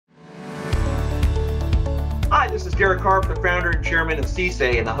This is Derek Harp, the founder and chairman of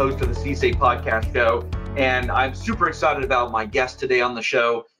CSAY and the host of the CSAY podcast show. And I'm super excited about my guest today on the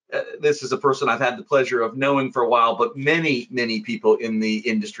show. This is a person I've had the pleasure of knowing for a while, but many people in the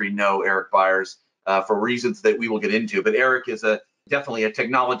industry know Eric Byres for reasons that we will get into. But Eric is definitely a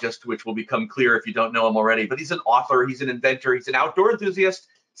technologist, which will become clear if you don't know him already. But he's an author, he's an inventor, he's an outdoor enthusiast,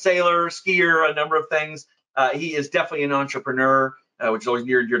 sailor, skier, a number of things. He is definitely an entrepreneur, which is always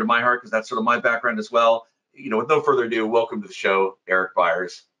near and dear to my heart because that's sort of my background as well. With no further ado, welcome to the show, Eric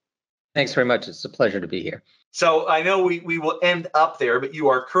Byres. Thanks very much. It's a pleasure to be here. So I know we will end up there, but you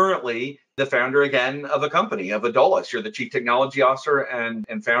are currently the founder again of a company, of aDolus. You're the chief technology officer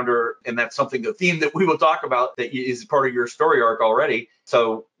and founder, and that's the theme that we will talk about that is part of your story arc already.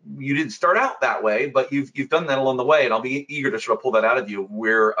 So you didn't start out that way, but you've done that along the way, and I'll be eager to sort of pull that out of you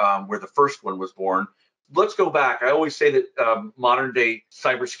where the first one was born. Let's go back. I always say that modern day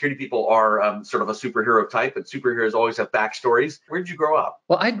cybersecurity people are sort of a superhero type, and superheroes always have backstories. Where did you grow up?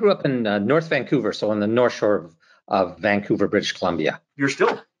 Well, I grew up in North Vancouver, so on the north shore of Vancouver, British Columbia. You're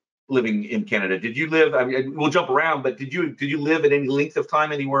still living in Canada. Did you live? I mean, we'll jump around, but did you live at any length of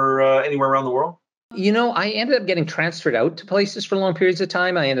time anywhere around the world? I ended up getting transferred out to places for long periods of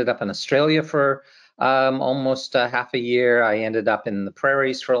time. I ended up in Australia for almost half a year. I ended up in the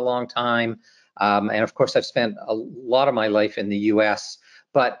prairies for a long time. And of course, I've spent a lot of my life in the U.S.,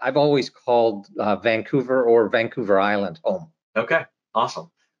 but I've always called Vancouver or Vancouver Island home. Okay, awesome.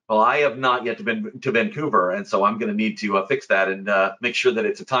 Well, I have not yet been to Vancouver, and so I'm going to need to fix that and make sure that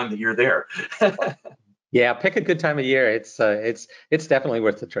it's a time that you're there. Yeah, pick a good time of year. It's definitely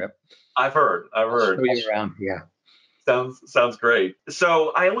worth the trip. I've heard. I'll show you around. Yeah. Sounds great.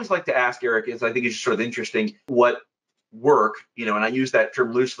 So I always like to ask Eric, I think it's sort of interesting what work, and I use that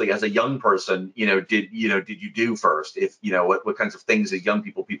term loosely as a young person, did you do first? If, what kinds of things as young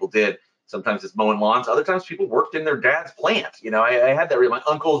people did. Sometimes it's mowing lawns. Other times people worked in their dad's plant. I had that with my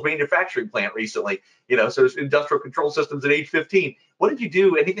uncle's manufacturing plant recently, so it's industrial control systems at age 15. What did you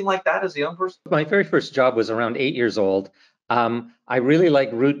do? Anything like that as a young person? My very first job was around 8 years old. I really like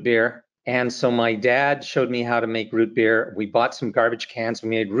root beer. And so my dad showed me how to make root beer. We bought some garbage cans. We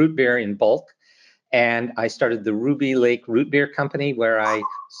made root beer in bulk. And I started the Ruby Lake Root Beer Company, where I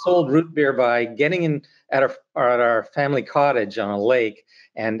sold root beer by getting in at our family cottage on a lake.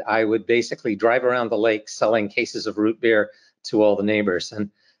 And I would basically drive around the lake selling cases of root beer to all the neighbors.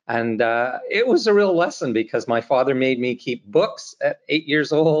 And it was a real lesson because my father made me keep books at 8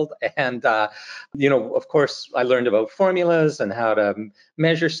 years old. And, of course, I learned about formulas and how to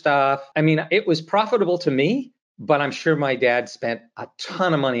measure stuff. I mean, it was profitable to me. But I'm sure my dad spent a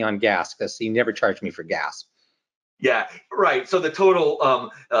ton of money on gas because he never charged me for gas. Yeah, right. So the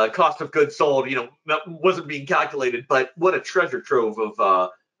total cost of goods sold, wasn't being calculated. But what a treasure trove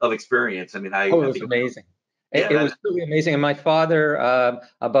of experience. I mean, it was amazing. It was really amazing. And my father,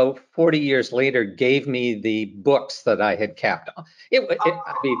 about 40 years later, gave me the books that I had kept. It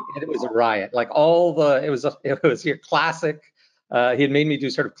was a riot. Like it was your classic. He had made me do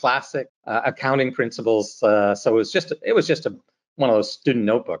sort of classic accounting principles. So it was just one of those student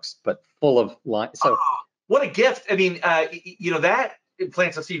notebooks, but full of lines. So what a gift. I mean, that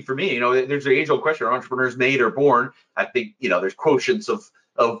plants a seed for me. There's an age-old question: are entrepreneurs made or born? I think, there's quotients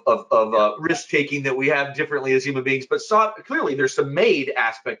of risk-taking that we have differently as human beings, but clearly there's some made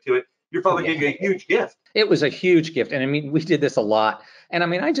aspect to it. Your father gave you a huge gift. It was a huge gift. And I mean, we did this a lot. And I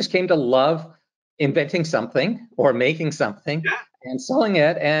mean, I just came to love inventing something or making something and selling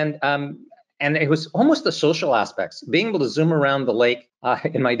it. And it was almost the social aspects. Being able to zoom around the lake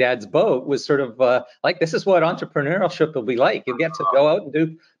in my dad's boat was sort of like, this is what entrepreneurship will be like. You get to go out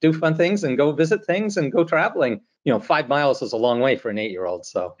and do fun things and go visit things and go traveling. 5 miles is a long way for an 8-year-old.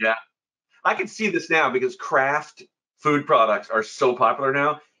 So yeah, I can see this now because craft food products are so popular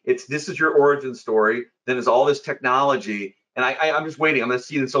now. This is your origin story. Then there's all this technology. And I'm just waiting. I'm going to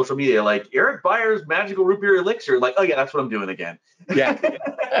see it in social media, like Eric Byres magical root beer elixir. Like, oh yeah, that's what I'm doing again. Yeah.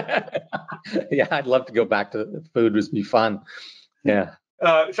 Yeah, I'd love to go back to food. Would be fun. Yeah.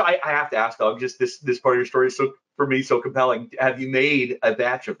 So I have to ask, though, just this part of your story is for me so compelling. Have you made a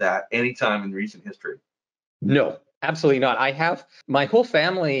batch of that anytime in recent history? No, absolutely not. My whole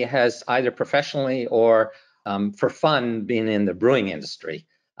family has either professionally or for fun been in the brewing industry,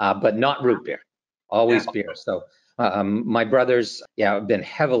 but not root beer. Always beer. So. My brothers, have been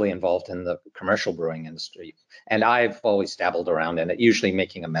heavily involved in the commercial brewing industry, and I've always dabbled around in it, usually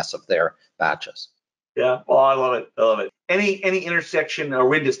making a mess of their batches. Yeah, well, I love it. Any intersection, or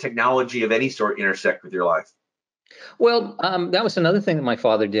when does technology of any sort intersect with your life? Well, that was another thing that my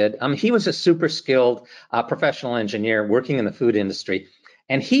father did. He was a super skilled professional engineer working in the food industry.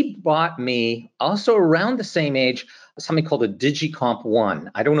 And he bought me, also around the same age, something called a Digicomp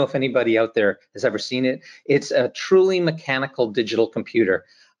 1. I don't know if anybody out there has ever seen it. It's a truly mechanical digital computer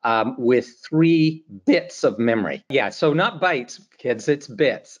with 3 bits of memory. Yeah, so not bytes, kids, it's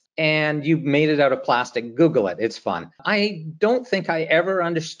bits. And you made it out of plastic. Google it. It's fun. I don't think I ever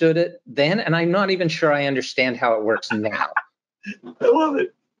understood it then, and I'm not even sure I understand how it works now. I love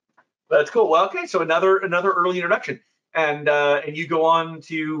it. That's cool. Well, okay, so another early introduction, and you go on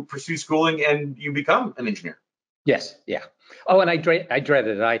to pursue schooling, and you become an engineer. Yes, yeah. Oh, and I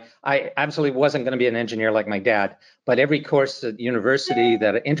dreaded it. I absolutely wasn't going to be an engineer like my dad, but every course at university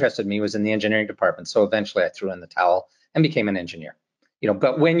that interested me was in the engineering department. So eventually I threw in the towel and became an engineer.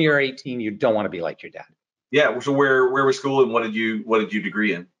 But when you're 18, you don't want to be like your dad. Yeah. So where was school, and what did you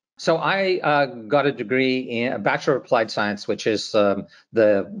degree in? So I got a degree in a Bachelor of Applied Science, which is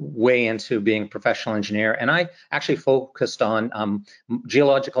the way into being a professional engineer. And I actually focused on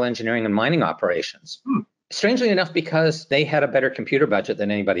geological engineering and mining operations. Strangely enough, because they had a better computer budget than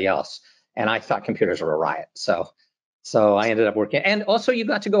anybody else. And I thought computers were a riot. So I ended up working. And also you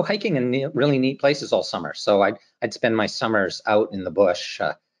got to go hiking in really neat places all summer. So I'd spend my summers out in the bush.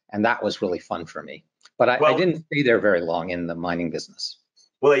 And that was really fun for me. But I didn't stay there very long in the mining business.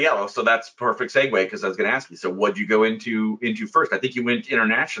 Well, yeah. Well, so that's perfect segue, because I was going to ask you. So what'd you go into first? I think you went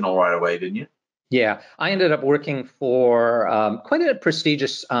international right away, didn't you? Yeah, I ended up working for quite a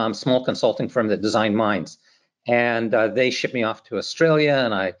prestigious small consulting firm that designed mines. And they shipped me off to Australia,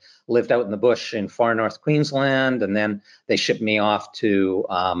 and I lived out in the bush in far north Queensland. And then they shipped me off to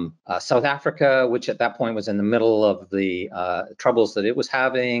South Africa, which at that point was in the middle of the troubles that it was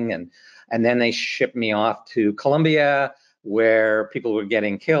having. And then they shipped me off to Colombia, where people were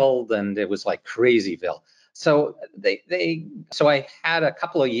getting killed, and it was like crazyville. So so I had a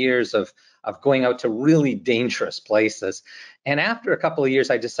couple of years of going out to really dangerous places. And after a couple of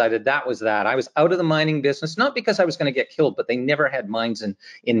years, I decided that was that. I was out of the mining business, not because I was going to get killed, but they never had mines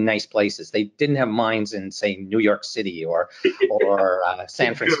in nice places. They didn't have mines in, say, New York City or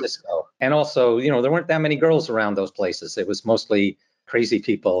San Francisco. And also, there weren't that many girls around those places. It was mostly crazy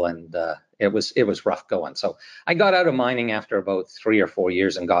people, and it was rough going. So I got out of mining after about 3 or 4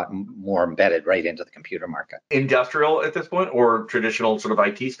 years and got more embedded right into the computer market. Industrial at this point, or traditional sort of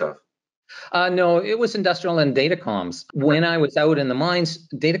IT stuff? No, it was industrial and datacoms. When I was out in the mines,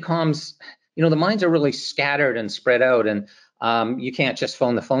 datacoms, the mines are really scattered and spread out, and you can't just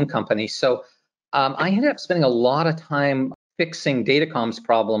phone the phone company. So I ended up spending a lot of time fixing datacoms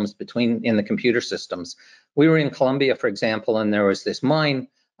problems in the computer systems. We were in Colombia, for example, and there was this mine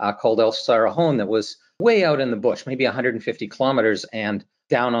called El Cerrejón that was way out in the bush, maybe 150 kilometers, and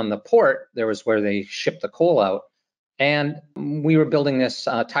down on the port, there was where they shipped the coal out. And we were building this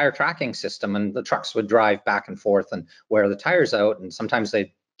tire tracking system, and the trucks would drive back and forth and wear the tires out. And sometimes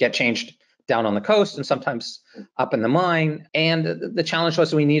they'd get changed down on the coast and sometimes up in the mine. And the challenge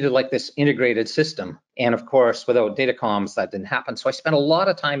was we needed like this integrated system. And of course, without datacoms, that didn't happen. So I spent a lot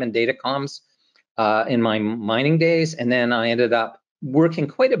of time in datacoms in my mining days. And then I ended up working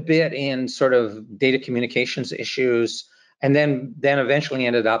quite a bit in sort of data communications issues. And then eventually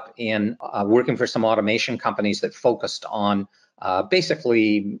ended up in working for some automation companies that focused on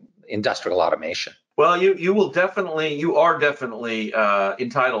basically industrial automation. Well, you are definitely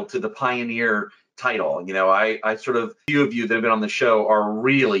entitled to the pioneer title. I sort of, few of you that have been on the show are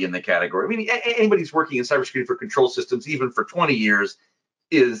really in the category. I mean, anybody's working in cybersecurity for control systems, even for 20 years,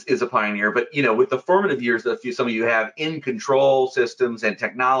 is a pioneer. But with the formative years that some of you have in control systems and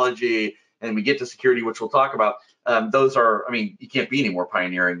technology, and we get to security, which we'll talk about. Those are, you can't be any more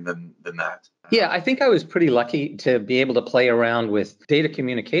pioneering than that. Yeah, I think I was pretty lucky to be able to play around with data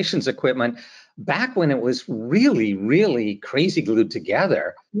communications equipment back when it was really, really crazy glued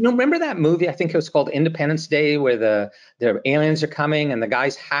together. Remember that movie? I think it was called Independence Day, where the aliens are coming and the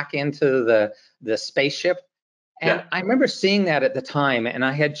guys hack into the spaceship. And yeah. I remember seeing that at the time, and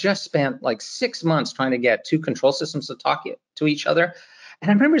I had just spent like 6 months trying to get 2 control systems to talk to each other. And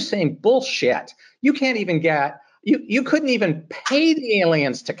I remember saying, bullshit, you can't even get, you couldn't even pay the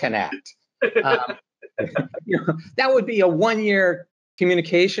aliens to connect. That would be a 1-year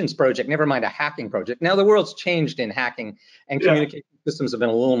communications project, never mind a hacking project. Now the world's changed in hacking, and communication systems have been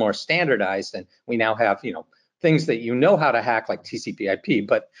a little more standardized, and we now have, things that how to hack like TCP/IP.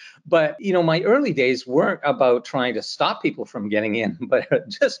 But my early days weren't about trying to stop people from getting in, but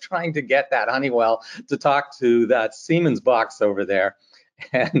just trying to get that Honeywell to talk to that Siemens box over there.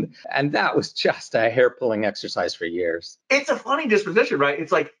 And that was just a hair-pulling exercise for years. It's a funny disposition, right?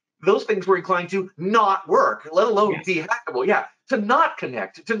 It's like those things were inclined to not work, let alone be hackable. Yeah. to not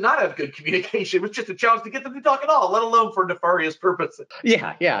connect, to not have good communication. It was just a challenge to get them to talk at all, let alone for nefarious purposes.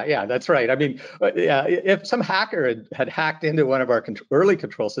 Yeah, that's right. I mean, if some hacker had hacked into one of our early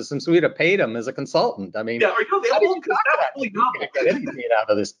control systems, we'd have paid him as a consultant. I mean, yeah, are you available? Because that's really novel. Get any data out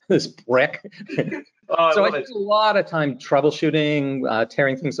of this brick. So I spent a lot of time troubleshooting,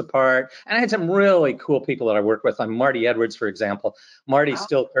 tearing things apart. And I had some really cool people that I work with. I'm Marty Edwards, for example. Marty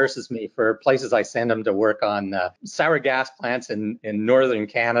still curses me for places I send him to work on sour gas plants in northern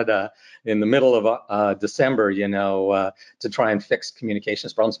Canada in the middle of December, to try and fix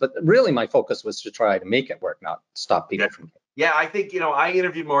communications problems. But really, my focus was to try to make it work, not stop people from. Yeah, I think, I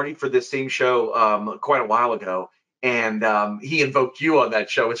interviewed Marty for this same show quite a while ago. And he invoked you on that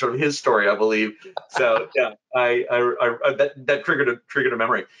show. It's sort of his story, I believe. So yeah, that triggered a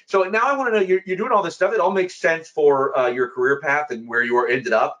memory. So now I want to know, you're doing all this stuff. It all makes sense for your career path and where you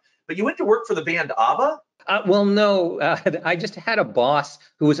ended up. But you went to work for the band ABBA? Well, no, I just had a boss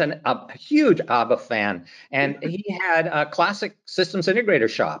who was a huge ABBA fan, and he had a classic systems integrator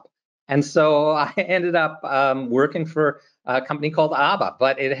shop. And so I ended up working for a company called ABBA,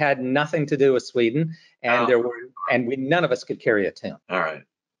 but it had nothing to do with Sweden, and none of us could carry a tune. All right.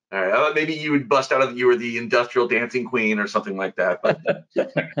 Maybe you would bust out you were the industrial dancing queen or something like that. But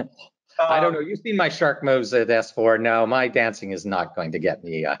I don't know. You've seen my shark moves at S4. No, my dancing is not going to get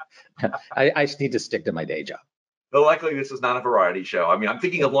me. I just need to stick to my day job. Well, luckily, this is not a variety show. I mean, I'm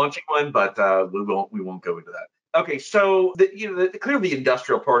thinking of launching one, but we won't go into that. Okay, so clearly the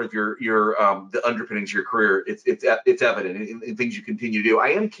industrial part of your the underpinnings of your career, it's evident in things you continue to do. I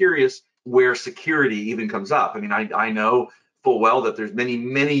am curious where security even comes up. I mean, I know full well that there's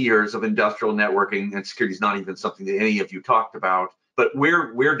many years of industrial networking, and security is not even something that any of you talked about. But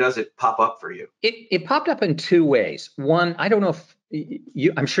where does it pop up for you? It popped up in two ways. One, I don't know if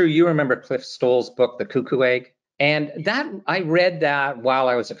I'm sure you remember Cliff Stoll's book, The Cuckoo Egg. And that I read that while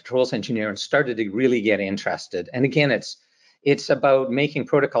I was a controls engineer and started to really get interested. And again, it's about making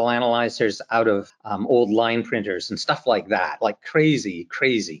protocol analyzers out of old line printers and stuff like that, like crazy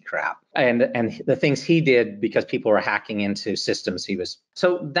crap. And the things he did because people were hacking into systems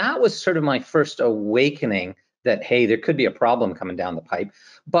so that was sort of my first awakening that, hey, there could be a problem coming down the pipe.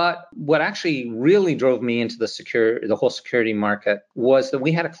 But what actually really drove me into the whole security market was that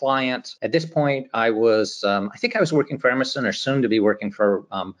we had a client. At this point, I think I was working for Emerson, or soon to be working for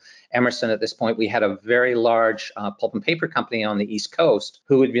Emerson at this point. We had a very large pulp and paper company on the East Coast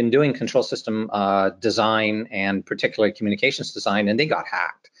who had been doing control system design and particularly communications design, and they got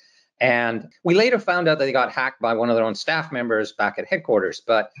hacked. And we later found out that they got hacked by one of their own staff members back at headquarters.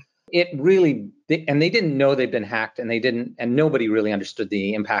 But it really, and they didn't know they'd been hacked, and nobody really understood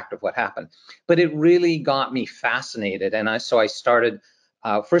the impact of what happened. But it really got me fascinated, and so I started,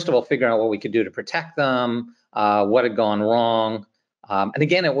 first of all, figuring out what we could do to protect them, what had gone wrong, and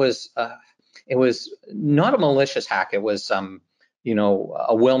again, it was not a malicious hack. It was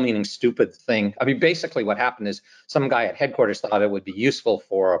a well-meaning stupid thing. I mean, basically, what happened is some guy at headquarters thought it would be useful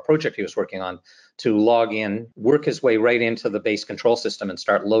for a project he was working on to log in, work his way right into the base control system and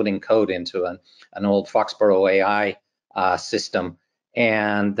start loading code into an old Foxborough AI system.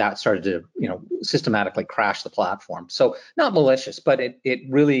 And that started to, systematically crash the platform. So not malicious, but it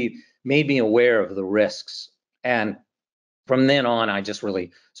really made me aware of the risks. And from then on, I just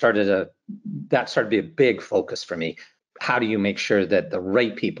really that started to be a big focus for me. How do you make sure that the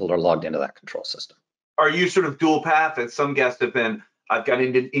right people are logged into that control system? Are you sort of dual path? As some guests have been, I've got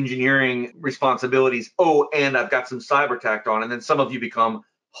into engineering responsibilities. Oh, and I've got some cyber tacked on. And then some of you become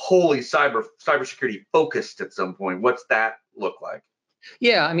wholly cybersecurity focused at some point. What's that look like?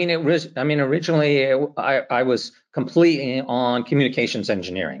 Yeah, originally I was completely on communications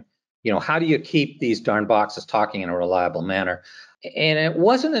engineering. How do you keep these darn boxes talking in a reliable manner? And it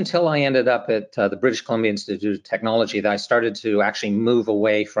wasn't until I ended up at the British Columbia Institute of Technology that I started to actually move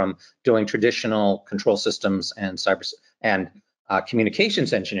away from doing traditional control systems and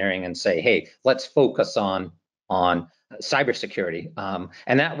communications engineering and say, hey, let's focus on cybersecurity.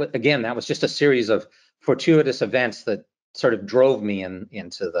 And that was just a series of fortuitous events that sort of drove me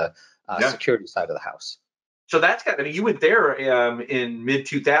into the security side of the house. So you went there in mid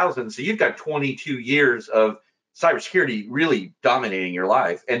 2000s. So you've got 22 years of cybersecurity really dominating your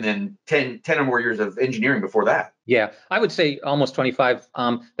life, and then 10 or more years of engineering before that. Yeah, I would say almost 25.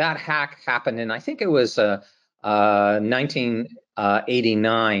 That hack happened in, I think it was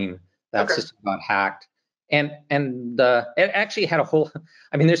 1989. That system got hacked. And it actually had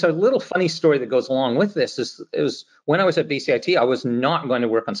there's a little funny story that goes along with this. It was when I was at BCIT, I was not going to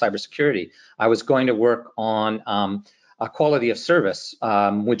work on cybersecurity. I was going to work on quality of service,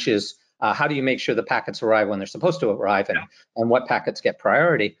 which is How do you make sure the packets arrive when they're supposed to arrive, and what packets get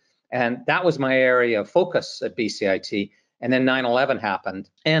priority? And that was my area of focus at BCIT. And then 9/11 happened.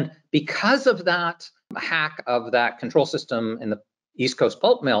 And because of that hack of that control system in the East Coast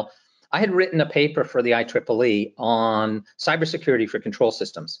pulp mill, I had written a paper for the IEEE on cybersecurity for control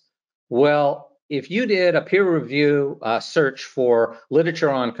systems. Well, if you did a peer review search for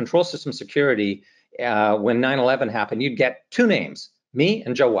literature on control system security when 9/11 happened, you'd get two names, me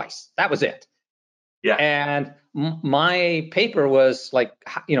and Joe Weiss. That was it. Yeah. And my paper was like,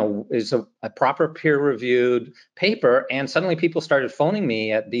 is a proper peer-reviewed paper. And suddenly people started phoning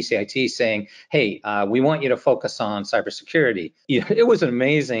me at BCIT saying, hey, we want you to focus on cybersecurity. It was an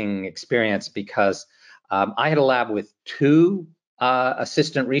amazing experience because I had a lab with two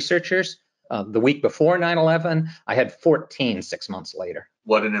assistant researchers. The week before 9/11, I had 14 6 months later.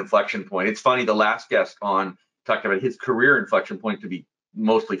 What an inflection point. It's funny, the last guest on talked about his career inflection point to be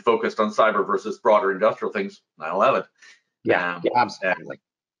mostly focused on cyber versus broader industrial things, 9/11. Yeah, absolutely.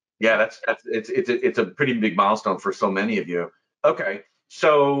 It's a pretty big milestone for so many of you. Okay.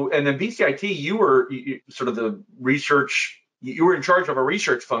 So, and then BCIT, you were sort of the research, you were in charge of a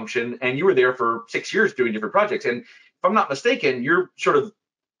research function, and you were there for 6 years doing different projects. And if I'm not mistaken, you're sort of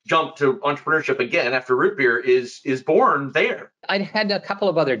jump to entrepreneurship again after root beer is born there. I'd had a couple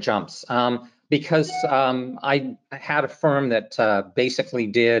of other jumps because I had a firm that basically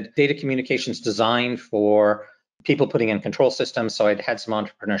did data communications design for people putting in control systems. So I'd had some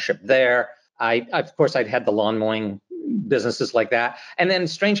entrepreneurship there. Of course, I'd had the lawn mowing businesses like that. And then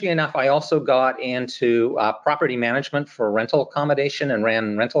strangely enough, I also got into property management for rental accommodation and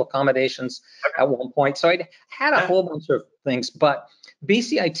ran rental accommodations at one point. So I'd had a whole bunch of things, but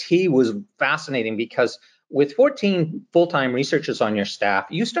BCIT was fascinating because with 14 full-time researchers on your staff,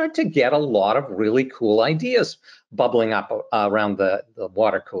 you start to get a lot of really cool ideas bubbling up around the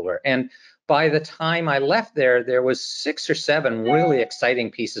water cooler. And by the time I left there was 6 or 7 really exciting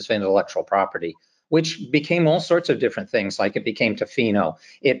pieces of intellectual property, which became all sorts of different things. Like it became Tofino.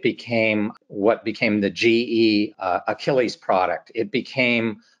 It became what became the GE Achilles product. It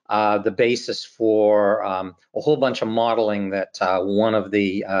became the basis for a whole bunch of modeling that one of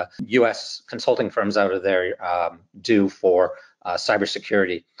the U.S. consulting firms out of there do for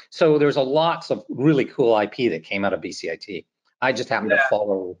cybersecurity. So there's a lots of really cool IP that came out of BCIT. I just happened to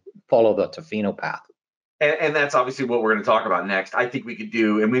follow the Tofino path. And that's obviously what we're going to talk about next. I think we could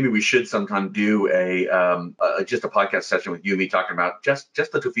do, and maybe we should sometime do just a podcast session with you and me talking about just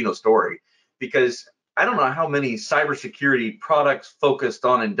the Tofino story, because I don't know how many cybersecurity products focused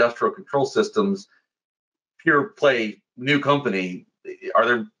on industrial control systems, pure play, new company. Are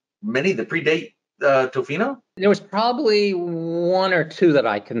there many that predate Tofino? There was probably 1 or 2 that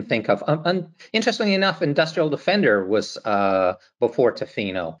I can think of. Interestingly enough, Industrial Defender was before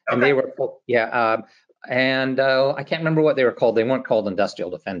Tofino, and they were I can't remember what they were called. They weren't called Industrial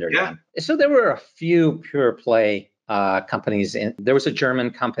Defender then. So there were a few pure play companies. There was a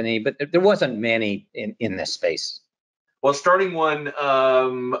German company, but there wasn't many in this space. Well, starting one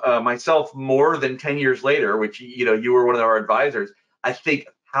myself more than 10 years later, which, you were one of our advisors, I think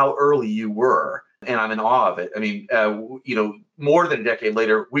how early you were, and I'm in awe of it. I mean, more than a decade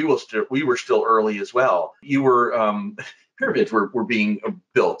later, we were still early as well. You were pyramids were being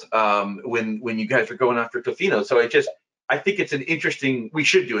built when you guys were going after Tofino. So I think it's an interesting. We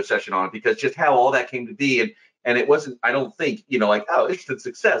should do a session on it because just how all that came to be, and it wasn't. I don't think instant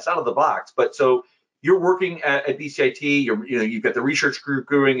success out of the box. But so you're working at BCIT. You've got the research group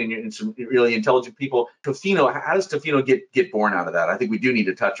going, and some really intelligent people. Tofino. How does Tofino get born out of that? I think we do need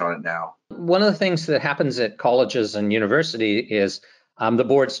to touch on it now. One of the things that happens at colleges and university is the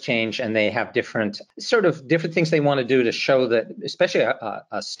boards change, and they have different things they want to do to show that, especially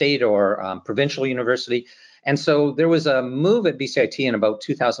a state or provincial university. And so there was a move at BCIT in about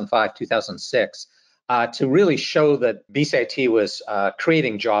 2005, 2006 to really show that BCIT was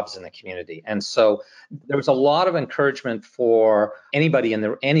creating jobs in the community. And so there was a lot of encouragement for anybody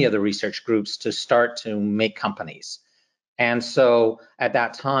in any of the research groups to start to make companies. And so at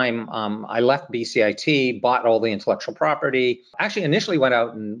that time, I left BCIT, bought all the intellectual property, actually initially went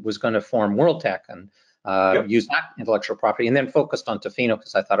out and was going to form World Tech and use that intellectual property, and then focused on Tofino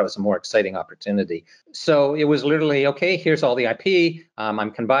because I thought it was a more exciting opportunity. So it was literally, okay, here's all the IP. I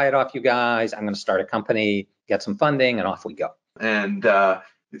can buy it off you guys. I'm going to start a company, get some funding, and off we go. And,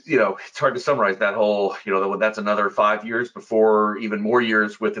 it's hard to summarize that whole, that's another 5 years before even more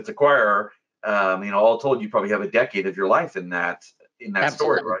years with its acquirer. All told, you probably have a decade of your life in that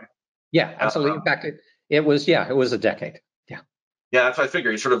story, right? Yeah, absolutely. In fact, it was a decade. Yeah. Yeah, that's what I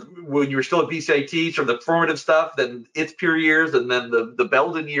figured. Sort of when you were still at BCIT, sort of the formative stuff, then its pure years, and then the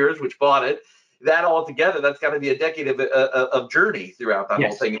Belden years, which bought it. That all together, that's got to be a decade of journey throughout that whole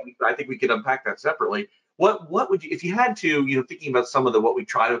Yes. thing. And I think we could unpack that separately. What would you, if you had to, thinking about some of what we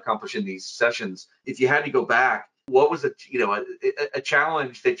try to accomplish in these sessions, if you had to go back, what was a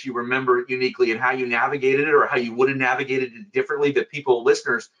challenge that you remember uniquely and how you navigated it, or how you would have navigated it differently, that people,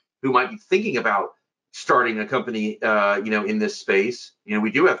 listeners who might be thinking about starting a company, in this space.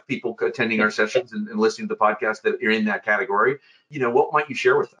 We do have people attending our sessions and listening to the podcast that are in that category. What might you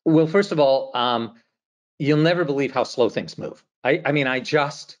share with them? Well, first of all, you'll never believe how slow things move. I mean, I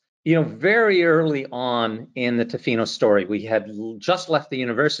just, very early on in the Tofino story, we had just left the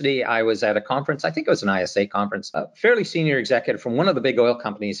university. I was at a conference, I think it was an ISA conference. A fairly senior executive from one of the big oil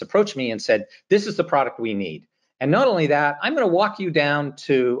companies approached me and said, "This is the product we need. And not only that, I'm going to walk you down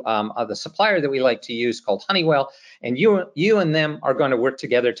to the supplier that we like to use called Honeywell, and you and them are going to work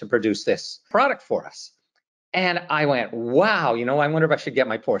together to produce this product for us." And I went, wow, I wonder if I should get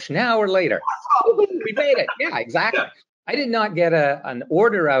my Porsche now or later. We made it. Yeah, exactly. Yeah. I did not get an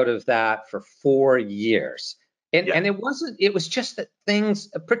order out of that for 4 years. And it was just that things,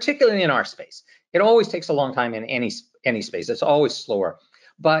 particularly in our space, it always takes a long time in any space. It's always slower.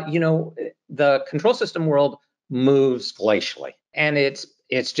 But, the control system world moves glacially. And it's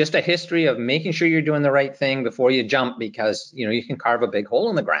just a history of making sure you're doing the right thing before you jump, because, you can carve a big hole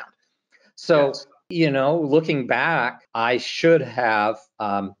in the ground. So, Yes. Looking back, I should have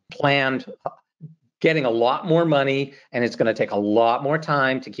planned getting a lot more money, and it's going to take a lot more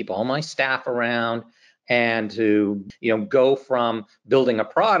time to keep all my staff around, and to, go from building a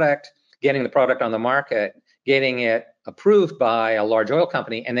product, getting the product on the market, getting it approved by a large oil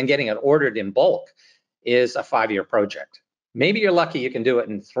company, and then getting it ordered in bulk is a 5-year project. Maybe you're lucky you can do it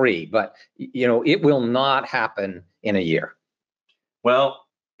in 3, but, it will not happen in a year. Well,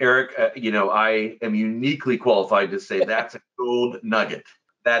 Eric, I am uniquely qualified to say that's a gold nugget.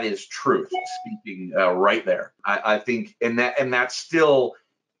 That is truth speaking right there. I think, and that's still,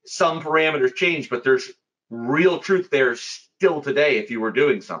 some parameters change, but there's real truth there still today if you were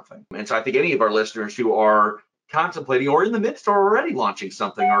doing something. And so I think any of our listeners who are contemplating or in the midst or already launching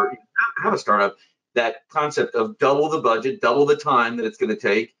something or have a startup, that concept of double the budget, double the time that it's going to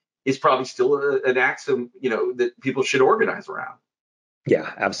take is probably still an axiom, that people should organize around.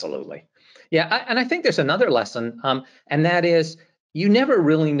 Yeah, absolutely. Yeah, and I think there's another lesson, and that is, you never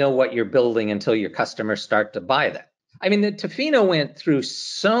really know what you're building until your customers start to buy that. I mean, the Tofino went through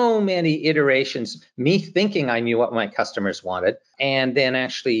so many iterations, me thinking I knew what my customers wanted, and then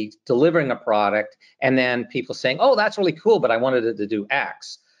actually delivering a product, and then people saying, "Oh, that's really cool, but I wanted it to do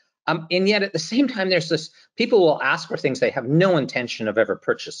X." And yet at the same time, there's this, people will ask for things they have no intention of ever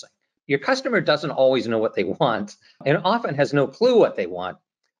purchasing. Your customer doesn't always know what they want, and often has no clue what they want,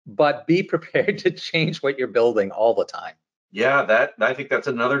 but be prepared to change what you're building all the time. Yeah, I think that's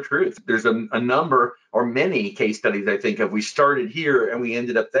another truth. There's a number or many case studies I think of. We started here and we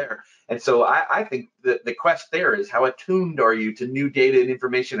ended up there. And so I think that the quest there is, how attuned are you to new data and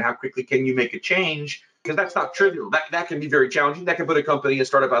information? How quickly can you make a change? Because that's not trivial. That can be very challenging. That can put a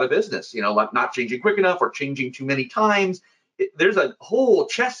startup out of business, like not changing quick enough or changing too many times. There's a whole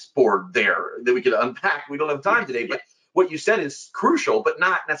chessboard there that we could unpack. We don't have time today, but what you said is crucial, but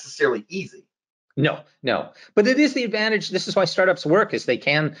not necessarily easy. No. But it is the advantage. This is why startups work, is they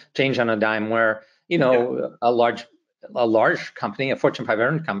can change on a dime, where, a large company, a Fortune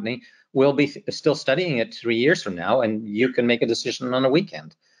 500 company, will be still studying it 3 years from now, and you can make a decision on a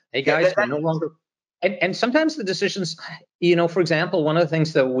weekend. Hey guys, we're no longer. And sometimes the decisions, for example, one of the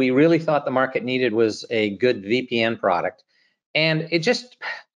things that we really thought the market needed was a good VPN product. And it just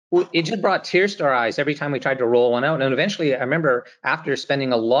brought tears to our eyes every time we tried to roll one out. And eventually, I remember, after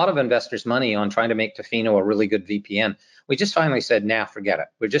spending a lot of investors' money on trying to make Tofino a really good VPN, we just finally said, "Nah, forget it.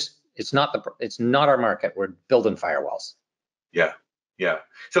 It's not our market. We're building firewalls." Yeah.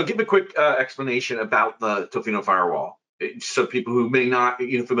 So give a quick explanation about the Tofino firewall. So people who may not,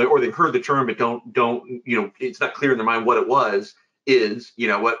 familiar, or they've heard the term but don't, it's not clear in their mind what it was.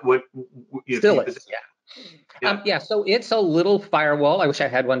 What Still is, yeah. So it's a little firewall. I wish I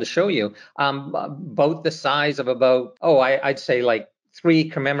had one to show you. About the size of about, I'd say like 3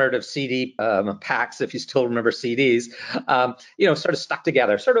 commemorative CD packs, if you still remember CDs, sort of stuck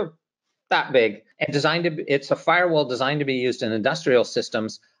together, sort of that big, and it's a firewall designed to be used in industrial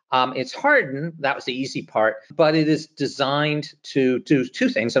systems. It's hardened, that was the easy part, but it is designed to do 2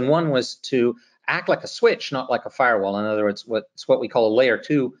 things. And one was to act like a switch, not like a firewall. In other words, it's what we call a layer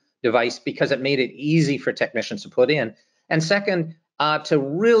 2 device, because it made it easy for technicians to put in. And second, to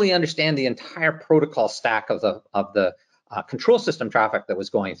really understand the entire protocol stack of the control system traffic that was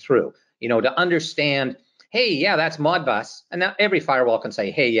going through, to understand, hey, yeah, that's Modbus. And now every firewall can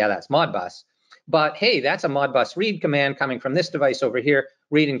say, hey, yeah, that's Modbus. But hey, that's a Modbus read command coming from this device over here,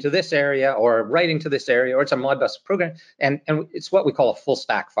 reading to this area or writing to this area, or it's a Modbus program. And it's what we call a full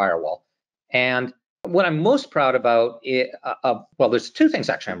stack firewall. And what I'm most proud about, well, there's two things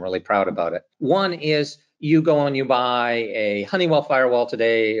actually I'm really proud about it. One is you go and you buy a Honeywell firewall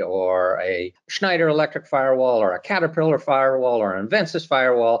today, or a Schneider Electric firewall, or a Caterpillar firewall, or an Invensys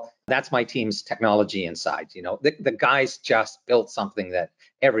firewall. That's my team's technology inside. The guys just built something that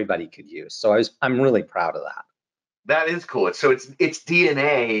everybody could use. So I'm really proud of that. That is cool. So its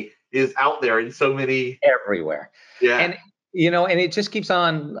DNA is out there in so many everywhere. Yeah. And and it just keeps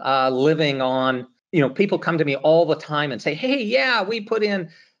on living on. People come to me all the time and say, hey, yeah, we put in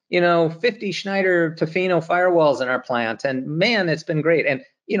 50 Schneider Tofino firewalls in our plant, and man, it's been great. And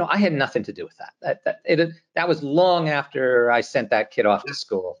I had nothing to do with that. That was long after I sent that kid off to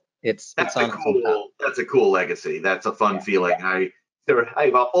school. That's a cool legacy. That's a fun feeling. I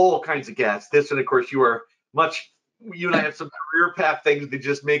have all kinds of guests. This, and of course, you and I have some career path things that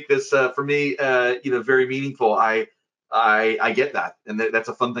just make this for me, very meaningful. I get that, and that's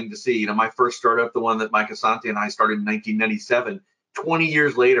a fun thing to see. My first startup, the one that Mike Asante and I started in 1997. 20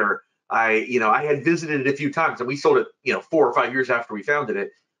 years later, I had visited it a few times, and we sold it, 4 or 5 years after we founded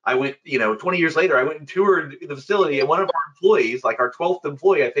it. I went, 20 years later, I went and toured the facility, and one of our employees, like our 12th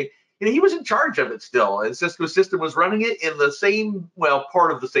employee, I think, he was in charge of it still. And Cisco System was running it in the same,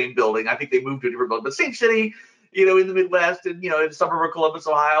 part of the same building. I think they moved to a different building, but same city, in the Midwest, and, in the suburb of Columbus,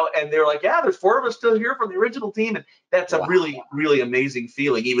 Ohio. And they're like, yeah, there's 4 of us still here from the original team. And that's a really, really amazing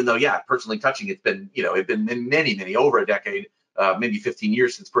feeling, even though, personally touching it's been, it's been many, over a decade, maybe 15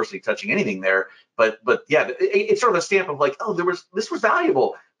 years since personally touching anything there. But yeah, it's sort of a stamp of like, oh, this was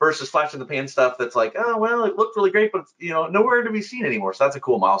valuable, versus flash in the pan stuff that's like, oh, well, it looked really great, but nowhere to be seen anymore. So that's a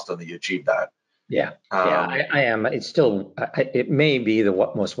cool milestone that you achieved that. Yeah, I am. It's still, it may be the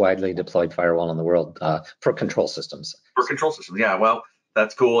most widely deployed firewall in the world for control systems. For control systems, yeah. Well,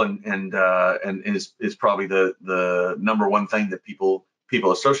 that's cool, and is probably the number one thing that people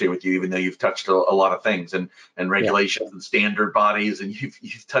associate with you, even though you've touched a lot of things and regulations and standard bodies, and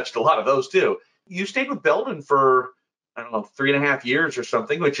you've touched a lot of those too. You stayed with Belden for, I don't know, 3.5 years or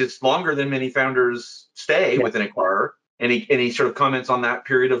something, which is longer than many founders stay with an acquirer. Any sort of comments on that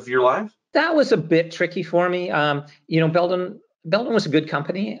period of your life? That was a bit tricky for me. Belden was a good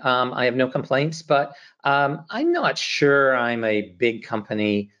company. I have no complaints, but I'm not sure I'm a big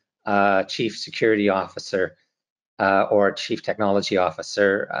company chief security officer or chief technology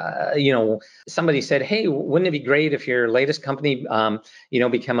officer. Somebody said, hey, wouldn't it be great if your latest company,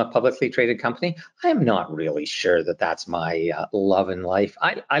 become a publicly traded company? I am not really sure that that's my love in life.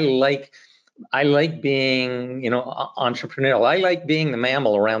 I like being, entrepreneurial. I like being the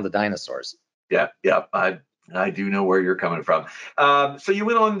mammal around the dinosaurs. Yeah. I do know where you're coming from. So you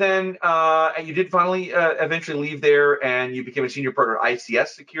went on then, and you did finally eventually leave there, and you became a senior partner at ICS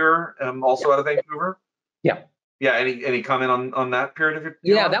Secure, also out of Vancouver. Yeah. Yeah. Any comment on that period of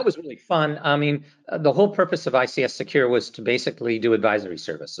your life? That was really fun. I mean, the whole purpose of ICS Secure was to basically do advisory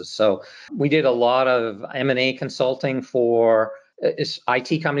services. So we did a lot of M&A consulting for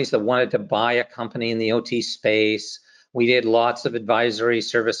IT companies that wanted to buy a company in the OT space. We did lots of advisory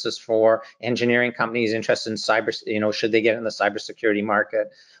services for engineering companies interested in cyber, should they get in the cybersecurity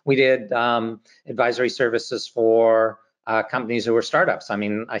market. We did advisory services for companies who were startups. I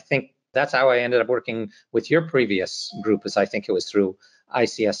mean, I think that's how I ended up working with your previous group, is I think it was through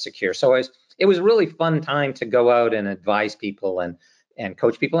ICS Secure. So it was a really fun time to go out and advise people and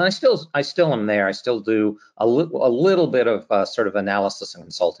coach people. And I still am there. I still do a little bit of sort of analysis and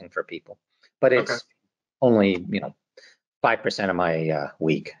consulting for people, but it's only, 5% of my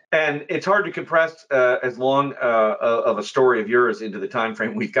week. And it's hard to compress as long of a story of yours into the time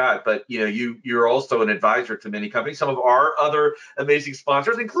frame we've got. But you're also an advisor to many companies, some of our other amazing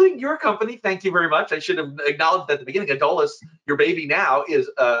sponsors, including your company. Thank you very much. I should have acknowledged at the beginning. aDolus, your baby now, is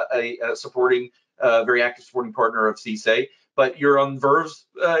a supporting, very active supporting partner of CSA. But you're on Verve's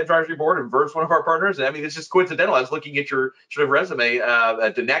advisory board, and Verve's one of our partners. I mean, it's just coincidental. I was looking at your sort of resume.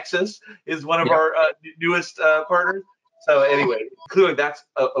 Nexus is one of our newest partners. So anyway, clearly that's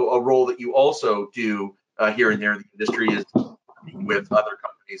a role that you also do here and there in the industry, is with other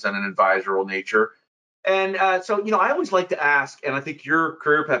companies on an advisory nature. And so, I always like to ask, and I think your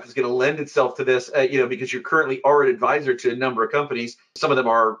career path is going to lend itself to this, because you currently are an advisor to a number of companies. Some of them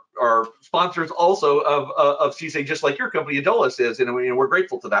are sponsors also of CSA, just like your company, aDolus, is. And we're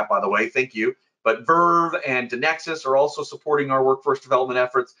grateful to that, by the way. Thank you. but Verve and Denexus are also supporting our workforce development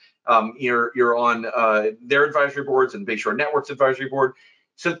efforts. You're on their advisory boards and Bayshore Network's advisory board.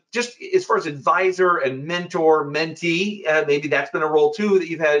 So just as far as advisor and mentor, mentee, maybe that's been a role too that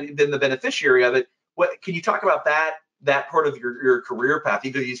you've had been the beneficiary of it. What can you talk about that part of your career path,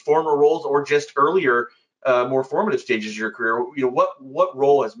 either these former roles or just earlier, more formative stages of your career? What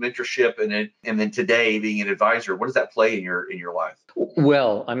role has mentorship and then today being an advisor, what does that play in your life?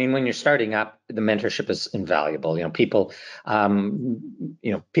 Well, I mean, when you're starting up, the mentorship is invaluable. People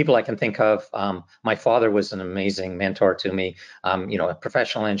I can think of. My father was an amazing mentor to me. A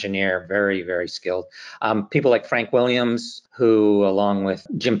professional engineer, very, very skilled. People like Frank Williams, who, along with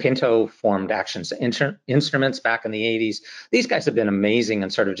Jim Pinto, formed Actions Instruments back in the 80s. These guys have been amazing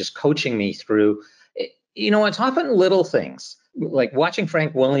and sort of just coaching me through. It's often little things like watching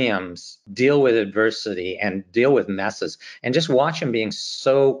Frank Williams deal with adversity and deal with messes and just watch him being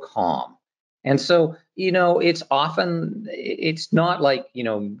so calm. And so, it's not like,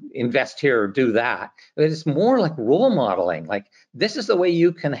 invest here or do that. It's more like role modeling. Like, this is the way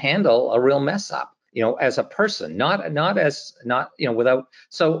you can handle a real mess up, as a person, not without.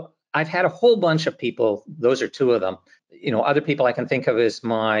 So I've had a whole bunch of people. Those are two of them. Other people I can think of is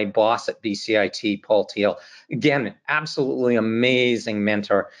my boss at BCIT, Paul Teal. Again, absolutely amazing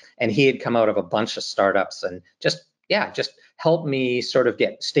mentor. And he had come out of a bunch of startups and just helped me sort of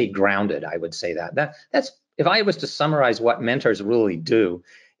stay grounded. I would say that's if I was to summarize what mentors really do,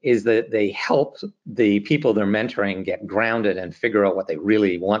 is that they help the people they're mentoring get grounded and figure out what they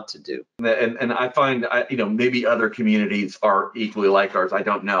really want to do. And I find, maybe other communities are equally like ours. I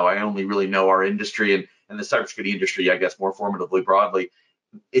don't know. I only really know our industry and the cybersecurity industry, I guess, more formatively broadly.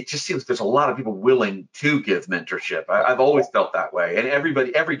 It just seems there's a lot of people willing to give mentorship. I've always felt that way. And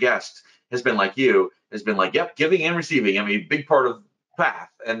every guest has been like you, has been like, yep, giving and receiving. I mean, big part of path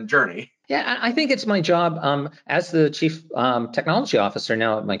and journey. Yeah, I think it's my job as the chief technology officer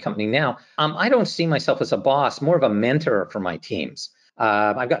now at my company now. I don't see myself as a boss, more of a mentor for my teams.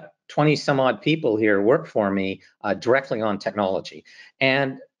 I've got 20 some odd people here work for me directly on technology.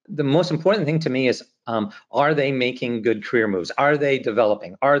 And the most important thing to me is, are they making good career moves? Are they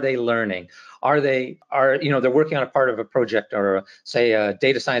developing? Are they learning? They're working on a part of a project or say a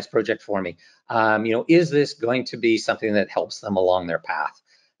data science project for me. Is this going to be something that helps them along their path?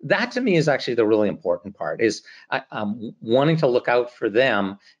 That to me is actually the really important part, is wanting to look out for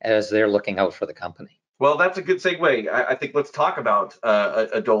them as they're looking out for the company. Well, that's a good segue. I think let's talk about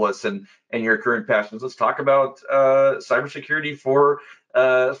aDolus and your current passions. Let's talk about cybersecurity for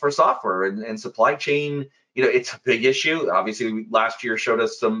software and supply chain. It's a big issue. Obviously, last year showed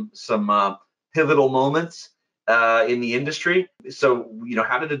us some pivotal moments in the industry. So,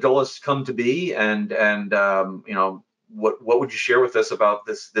 how did aDolus come to be, and what would you share with us about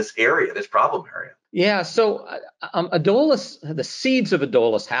this area, this problem area? Yeah, so aDolus, the seeds of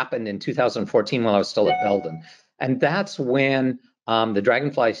aDolus happened in 2014 while I was still at Belden. And that's when the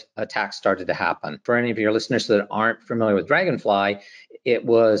Dragonfly attack started to happen. For any of your listeners that aren't familiar with Dragonfly, it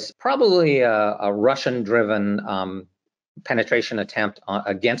was probably a Russian-driven penetration attempt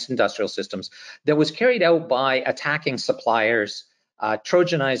against industrial systems that was carried out by attacking suppliers,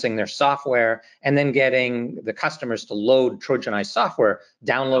 Trojanizing their software, and then getting the customers to load Trojanized software,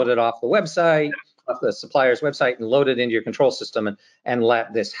 download it off the website, off the supplier's website, and load it into your control system and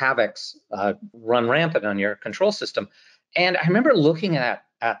let this havoc run rampant on your control system. And I remember looking at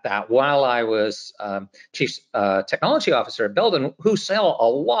that while I was chief technology officer at Belden, who sell a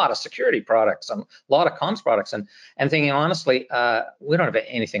lot of security products, a lot of comms products, and thinking, honestly, we don't have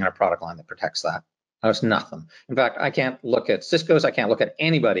anything in our product line that protects that. There's nothing. In fact, I can't look at Cisco's, I can't look at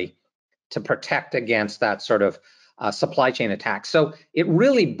anybody to protect against that sort of supply chain attack. So it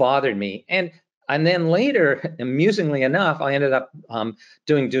really bothered me. And then later, amusingly enough, I ended up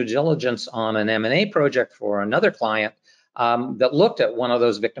doing due diligence on an M&A project for another client that looked at one of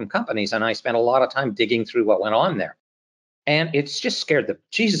those victim companies. And I spent a lot of time digging through what went on there. And it's just scared the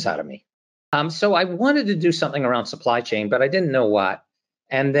Jesus out of me. So I wanted to do something around supply chain, but I didn't know what.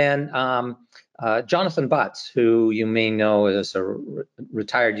 And then Jonathan Butts, who you may know is a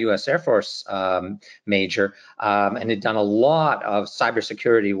retired U.S. Air Force major and had done a lot of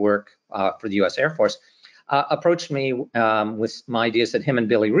cybersecurity work for the U.S. Air Force, approached me with my ideas that him and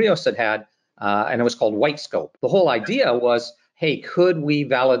Billy Rios had, and it was called White Scope. The whole idea was, hey, could we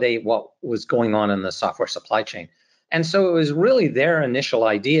validate what was going on in the software supply chain? And so it was really their initial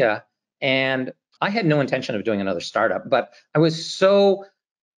idea, and I had no intention of doing another startup, but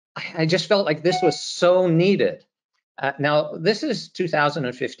I just felt like this was so needed. Now, this is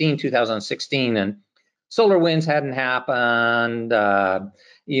 2015, 2016, and SolarWinds hadn't happened.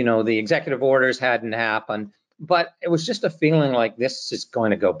 the executive orders hadn't happened, but it was just a feeling like this is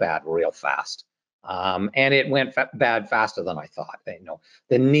going to go bad real fast. And it went bad faster than I thought.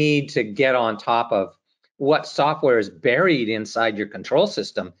 The need to get on top of what software is buried inside your control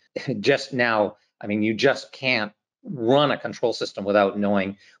system just now. I mean, you just can't run a control system without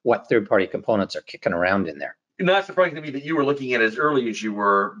knowing what third-party components are kicking around in there. Not surprising to me that you were looking at it as early as you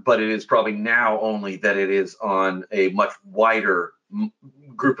were, but it is probably now only that it is on a much wider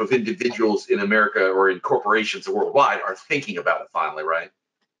group of individuals in America or in corporations worldwide are thinking about it finally, right?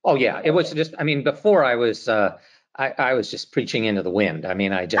 Oh yeah, it was just. I mean, before I was just preaching into the wind. I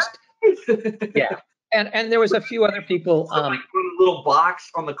mean, yeah. And there was a few other people. So like put a little box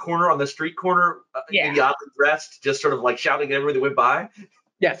on the corner, on the street corner, maybe oddly dressed, just sort of like shouting at everybody that went by.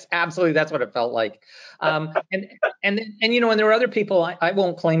 Yes, absolutely. That's what it felt like. And there were other people. I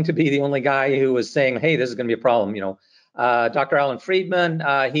won't claim to be the only guy who was saying, "Hey, this is going to be a problem." Dr. Alan Friedman,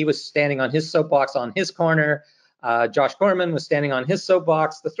 he was standing on his soapbox on his corner. Josh Corman was standing on his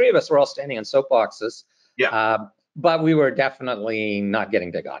soapbox. The three of us were all standing on soapboxes. Yeah. But we were definitely not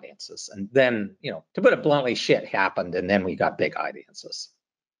getting big audiences. And then, to put it bluntly, shit happened, and then we got big audiences.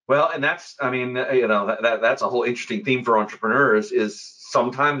 Well, and that's a whole interesting theme for entrepreneurs is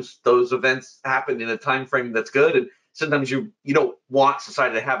sometimes those events happen in a time frame that's good, and sometimes you don't want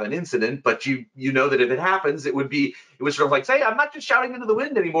society to have an incident, but you know that if it happens, it was sort of like, say, I'm not just shouting into the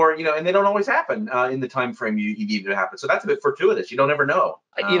wind anymore, and they don't always happen in the time frame you need to happen. So that's a bit fortuitous. You don't ever know.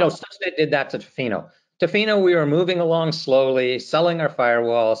 Stuxnet did that to Tofino. Tofino, we were moving along slowly, selling our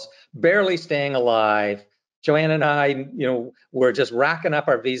firewalls, barely staying alive. Joanne and I, were just racking up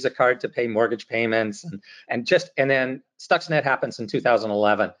our Visa card to pay mortgage payments, and then Stuxnet happens in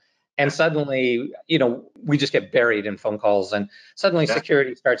 2011, and suddenly, we just get buried in phone calls, and suddenly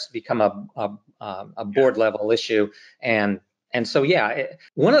security starts to become a board level issue, and so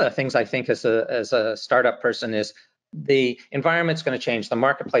one of the things I think as a startup person is the environment's going to change, the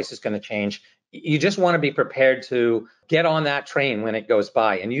marketplace is going to change. You just want to be prepared to get on that train when it goes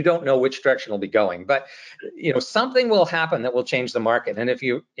by, and you don't know which direction it'll be going. But something will happen that will change the market, and if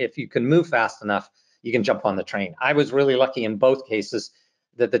you can move fast enough, you can jump on the train. I was really lucky in both cases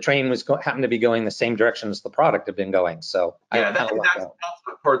that the train happened to be going the same direction as the product had been going. So that's the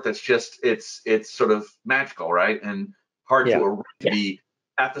part that's just it's sort of magical, right? And hard to be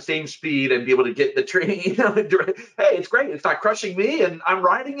at the same speed and be able to get the train. Hey, it's great. It's not crushing me, and I'm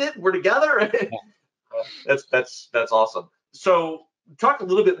riding it. We're together. That's awesome. So, talk a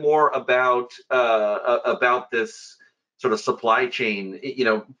little bit more about this sort of supply chain.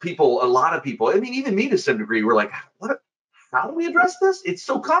 A lot of people. I mean, even me to some degree, were like, "What? How do we address this? It's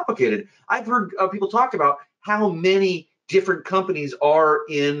so complicated." I've heard people talk about how many different companies are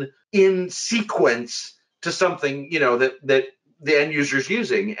in sequence to something, that the end user's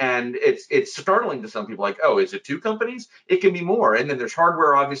using, and it's startling to some people. Like, oh, is it two companies? It can be more. And then there's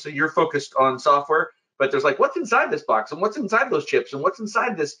hardware. Obviously, you're focused on software, but there's like, what's inside this box, and what's inside those chips, and what's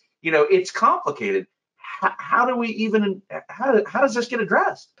inside this. It's complicated. How does this get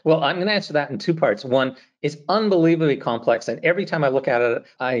addressed? Well, I'm going to answer that in two parts. One, it's unbelievably complex, and every time I look at it,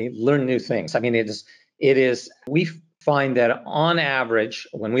 I learn new things. I mean, it is. We find that on average,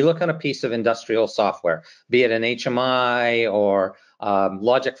 when we look at a piece of industrial software, be it an HMI or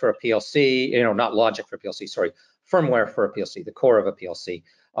logic for a PLC, not logic for a PLC, sorry, firmware for a PLC, the core of a PLC,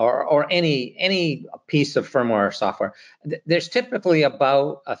 or any piece of firmware software, there's typically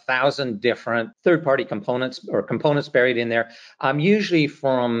about 1,000 different third-party components or components buried in there, usually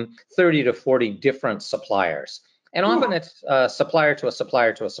from 30 to 40 different suppliers. And often it's a supplier to a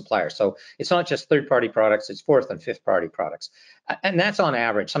supplier to a supplier. So it's not just third-party products, it's fourth and fifth-party products. And that's on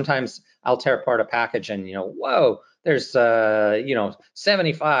average. Sometimes I'll tear apart a package and, whoa, there's,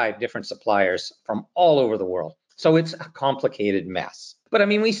 75 different suppliers from all over the world. So it's a complicated mess. But I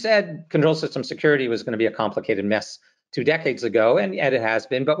mean, we said control system security was going to be a complicated mess 2 decades ago, and it has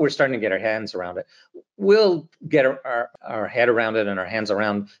been, but we're starting to get our hands around it. We'll get our head around it and our hands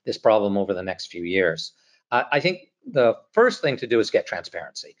around this problem over the next few years. I think the first thing to do is get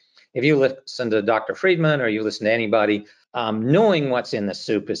transparency. If you listen to Dr. Friedman or you listen to anybody, knowing what's in the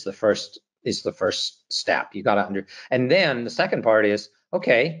soup is the first step. You got to and then the second part is,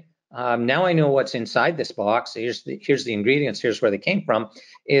 okay, now I know what's inside this box. Here's the ingredients. Here's where they came from.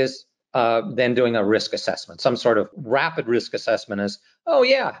 Is then doing a risk assessment, some sort of rapid risk assessment. Is, oh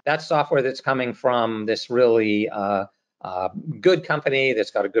yeah, that's software that's coming from this really good company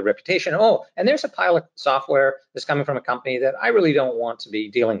that's got a good reputation. Oh, and there's a pile of software that's coming from a company that I really don't want to be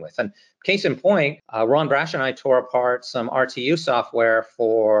dealing with. And case in point, Ron Brash and I tore apart some RTU software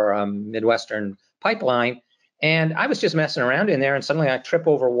for Midwestern Pipeline, And I was just messing around in there, and suddenly I trip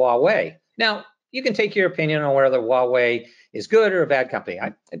over Huawei. Now, you can take your opinion on whether Huawei is good or a bad company.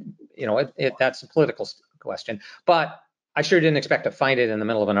 That's a political question. But I sure didn't expect to find it in the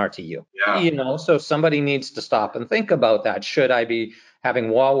middle of an RTU. Yeah. So somebody needs to stop and think about that. Should I be having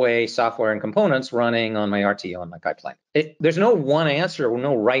Huawei software and components running on my RTU on my pipeline? There's no one answer or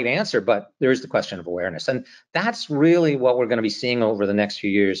no right answer, but there is the question of awareness. And that's really what we're going to be seeing over the next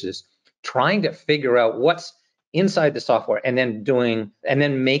few years, is trying to figure out what's inside the software and then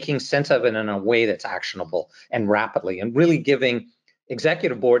making sense of it in a way that's actionable and rapidly, and really giving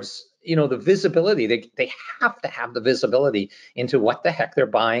executive boards the visibility. They have to have the visibility into what the heck they're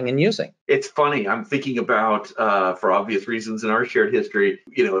buying and using. It's funny. I'm thinking about, for obvious reasons in our shared history,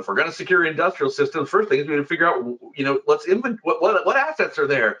 if we're going to secure industrial systems, first thing is we have to figure out, let's what assets are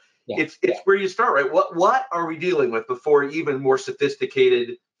there. Yeah. It's where you start, right? What are we dealing with before even more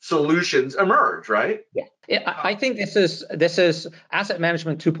sophisticated solutions emerge, right? Yeah. I think this is asset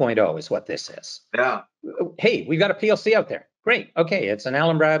management 2.0 is what this is. Yeah. Hey, we've got a PLC out there. Great. Okay, it's an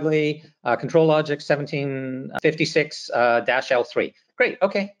Allen Bradley Control Logic 1756-L3. Great.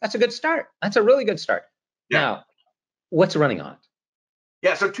 Okay, that's a good start. That's a really good start. Yeah. Now, what's running on it?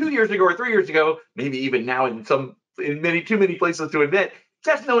 Yeah. So 2 years ago or 3 years ago, maybe even now in too many places to admit,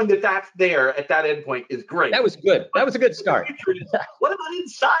 just knowing that that's there at that endpoint is great. That was good. That was a good start. What about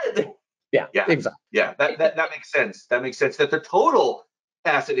inside there? Yeah. Exactly. Yeah. That makes sense. That makes sense. That the total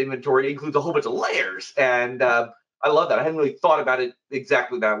asset inventory includes a whole bunch of layers, and I love that. I hadn't really thought about it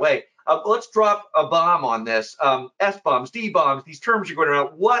exactly that way. Let's drop a bomb on this. S-bombs, D-bombs, these terms you're going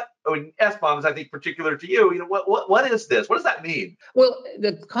around. S-bombs, I think, particular to you. What is this? What does that mean? Well,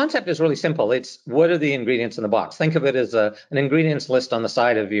 the concept is really simple. It's what are the ingredients in the box? Think of it as an ingredients list on the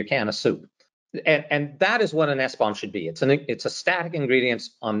side of your can of soup. And that is what an S-bomb should be. It's a static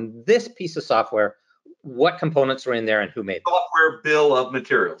ingredients on this piece of software. What components are in there and who made them? Software bill of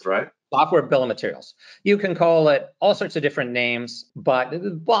materials, right? Software bill of materials. You can call it all sorts of different names, but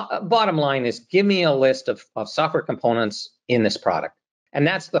the bottom line is give me a list of software components in this product. And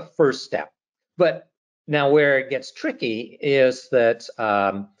that's the first step. But now where it gets tricky is that,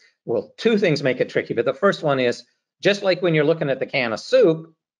 two things make it tricky. But the first one is, just like when you're looking at the can of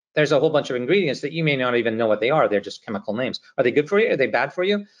soup, there's a whole bunch of ingredients that you may not even know what they are. They're just chemical names. Are they good for you? Are they bad for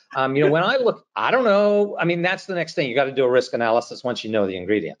you? When I look, I don't know. I mean, that's the next thing. You got to do a risk analysis once you know the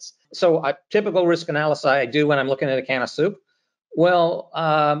ingredients. So a typical risk analysis I do when I'm looking at a can of soup. Well,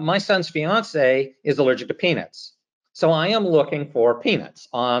 my son's fiance is allergic to peanuts. So I am looking for peanuts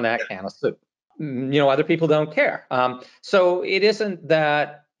on that can of soup. Other people don't care. So it isn't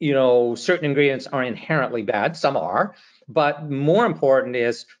that, certain ingredients are inherently bad. Some are. But more important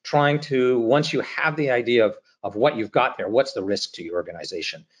is trying to, once you have the idea of what you've got there, what's the risk to your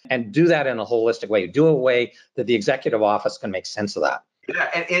organization, and do that in a holistic way. Do a way that the executive office can make sense of that. Yeah,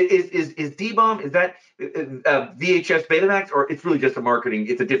 and is D-bomb, is that VHS Betamax, or it's really just a marketing?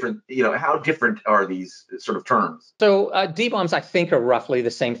 It's a different, how different are these sort of terms? So D-bombs, I think, are roughly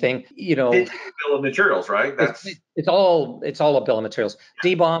the same thing. It's bill of materials, right? It's all a bill of materials. Yeah.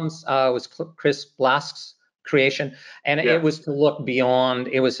 D-bombs was Chris Blask's creation, and it was to look beyond.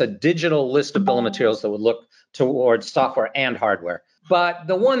 It was a digital list of bill of materials that would look towards software and hardware. But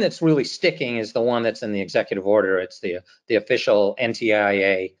the one that's really sticking is the one that's in the executive order. It's the official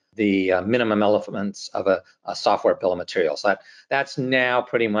NTIA, the minimum elements of a software bill of materials. That's now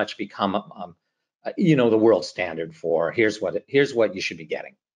pretty much become the world standard for here's what you should be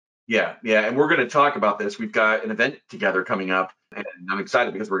getting. Yeah, and we're going to talk about this. We've got an event together coming up, and I'm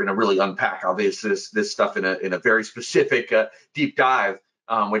excited because we're going to really unpack all this stuff in a very specific deep dive,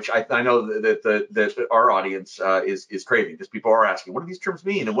 which I know that our audience is craving, because people are asking, what do these terms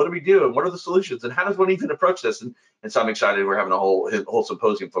mean, and what do we do, and what are the solutions, and how does one even approach this? And so I'm excited. We're having a whole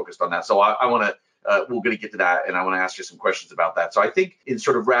symposium focused on that. So I want to. We're going to get to that, and I want to ask you some questions about that. So I think in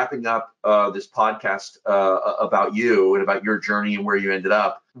sort of wrapping up this podcast about you and about your journey and where you ended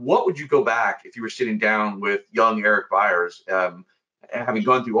up, what would you go back if you were sitting down with young Eric Byres, having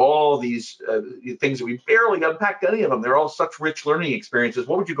gone through all these things that we barely unpacked any of them? They're all such rich learning experiences.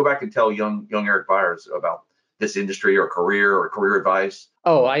 What would you go back and tell young Eric Byres about this industry or career advice?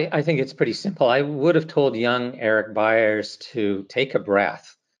 Oh, I think it's pretty simple. I would have told young Eric Byres to take a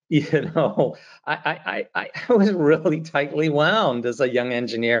breath. I was really tightly wound as a young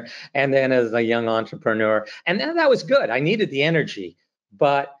engineer and then as a young entrepreneur. And that was good. I needed the energy.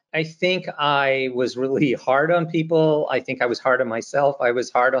 But I think I was really hard on people. I think I was hard on myself. I was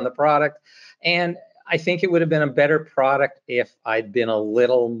hard on the product. And I think it would have been a better product if I'd been a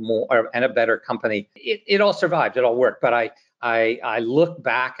little more, and a better company. It all survived. It all worked. But I look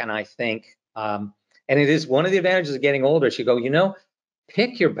back and I think, And it is one of the advantages of getting older. She go,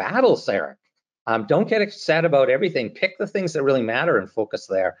 pick your battles, Eric. Don't get upset about everything. Pick the things that really matter and focus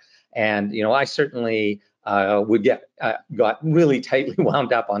there. And, I certainly got really tightly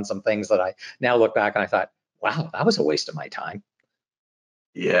wound up on some things that I now look back and I thought, wow, that was a waste of my time.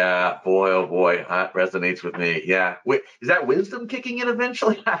 Yeah, boy, oh boy, that resonates with me. Yeah. Wait, is that wisdom kicking in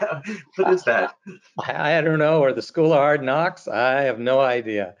eventually? What is that? I don't know, or the school of hard knocks. I have no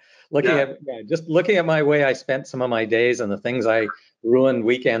idea. Just looking at my way I spent some of my days and the things I ruined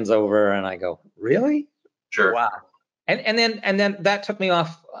weekends over, and I go, really? Sure. Wow. And then that took me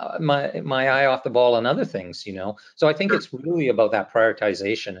off my eye off the ball on other things, So I think it's really about that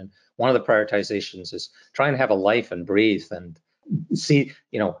prioritization, and one of the prioritizations is trying to have a life and breathe and see,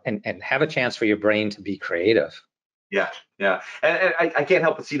 and have a chance for your brain to be creative. Yeah, yeah. And I can't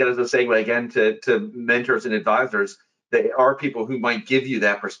help but see that as a segue again to mentors and advisors. They are people who might give you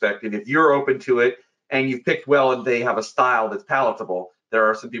that perspective. If you're open to it and you've picked well and they have a style that's palatable, there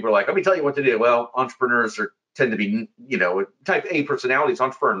are some people who are like, let me tell you what to do. Well, entrepreneurs tend to be, type A personalities,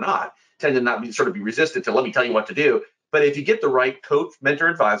 entrepreneur not, tend to not be sort of be resistant to let me tell you what to do. But if you get the right coach, mentor,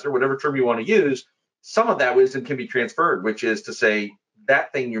 advisor, whatever term you want to use, some of that wisdom can be transferred, which is to say,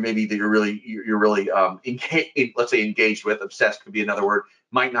 that thing you're really let's say engaged with, obsessed could be another word,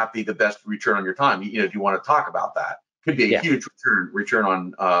 might not be the best return on your time. If you want to talk about that, could be a huge return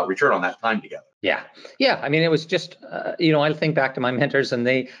on that time together. Yeah. I mean, it was just I think back to my mentors, and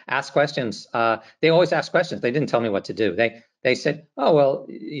they ask questions. They always ask questions. They didn't tell me what to do. They said, oh, well,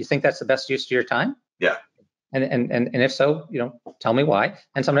 you think that's the best use of your time? Yeah. And if so, tell me why.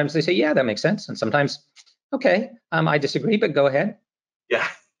 And sometimes they say, yeah, that makes sense. And sometimes, okay, I disagree, but go ahead. Yeah.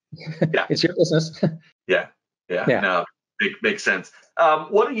 It's your business. Yeah. No, makes sense.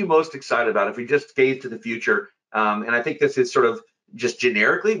 What are you most excited about if we just gaze to the future? And I think this is sort of just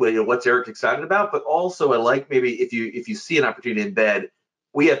generically what's Eric excited about, but also I like maybe if you see an opportunity to embed.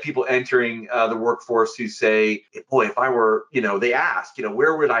 We have people entering the workforce who say, boy, if I were, they ask,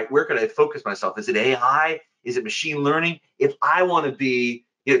 where could I focus myself? Is it AI? Is it machine learning? If I want to be,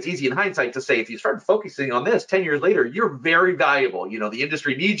 it's easy in hindsight to say, if you start focusing on this 10 years later, you're very valuable. The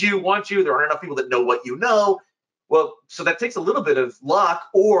industry needs you, wants you. There aren't enough people that know what you know. Well, so that takes a little bit of luck,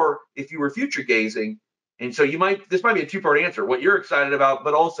 or if you were future gazing. And so this might be a two-part answer, what you're excited about,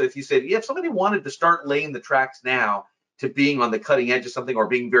 but also if you said, if somebody wanted to start laying the tracks now to being on the cutting edge of something or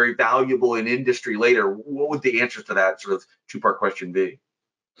being very valuable in industry later, what would the answer to that sort of two-part question be?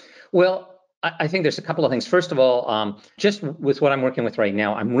 Well, I think there's a couple of things. First of all, just with what I'm working with right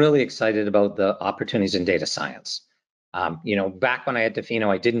now, I'm really excited about the opportunities in data science. Back when I had Defino,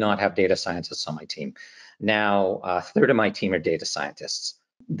 I did not have data scientists on my team. Now, a third of my team are data scientists.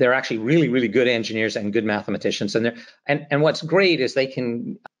 They're actually really, really good engineers and good mathematicians. And what's great is they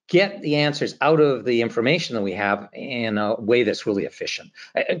can get the answers out of the information that we have in a way that's really efficient.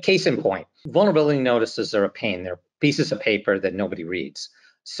 Case in point, vulnerability notices are a pain. They're pieces of paper that nobody reads.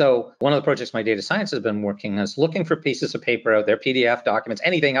 So one of the projects my data science has been working on is looking for pieces of paper out there, PDF documents,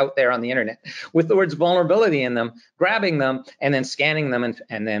 anything out there on the internet with the words vulnerability in them, grabbing them and then scanning them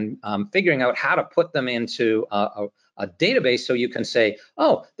and then figuring out how to put them into a database so you can say,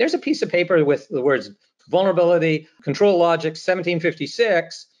 oh, there's a piece of paper with the words vulnerability, control logic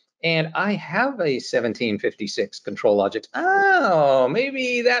 1756, and I have a 1756 control logic. Oh,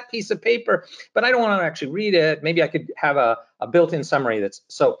 maybe that piece of paper, but I don't want to actually read it. Maybe I could have a built-in summary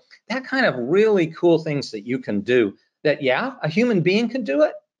so that kind of really cool things that you can do that, a human being can do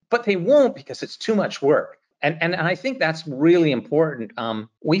it, but they won't because it's too much work. And I think that's really important.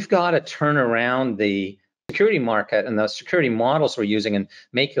 We've got to turn around the security market and the security models we're using and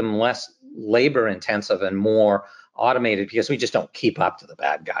make them less labor intensive and more automated, because we just don't keep up to the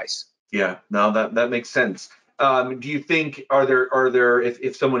bad guys. Yeah, no, that makes sense. Do you think are there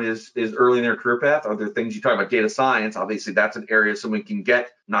if someone is early in their career path, are there things you talk about data science? Obviously, that's an area someone can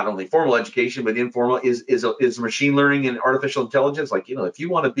get not only formal education but informal. Is machine learning and artificial intelligence, like if you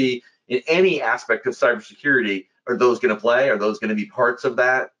want to be in any aspect of cybersecurity, are those going to play? Are those going to be parts of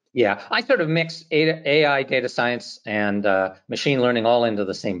that? Yeah, I sort of mix AI, data science, and machine learning all into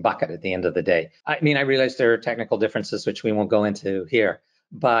the same bucket at the end of the day. I mean, I realize there are technical differences, which we won't go into here.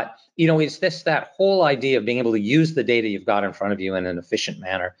 But, it's that whole idea of being able to use the data you've got in front of you in an efficient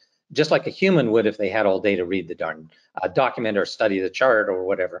manner, just like a human would if they had all day to read the darn document or study the chart or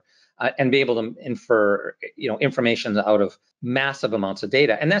whatever, and be able to infer, information out of massive amounts of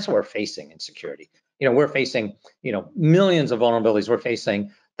data. And that's what we're facing in security. We're facing, millions of vulnerabilities. We're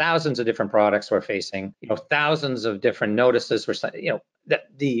facing thousands of different products. We're facing, thousands of different notices. I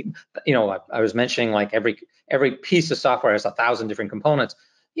was mentioning like every piece of software has 1,000 different components.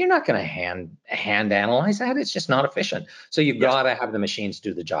 you're not going to hand analyze that. It's just not efficient. So you've Yes. got to have the machines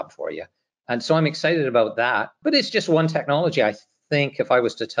do the job for you. And so I'm excited about that. But it's just one technology. I think if I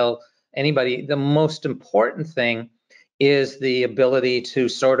was to tell anybody, the most important thing is the ability to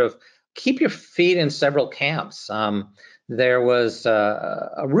sort of keep your feet in several camps. There was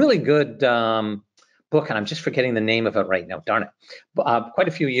a really good book, and I'm just forgetting the name of it right now. Darn it! Quite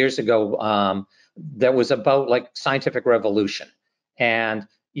a few years ago, that was about like scientific revolution. And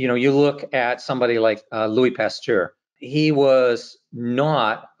you look at somebody like Louis Pasteur. He was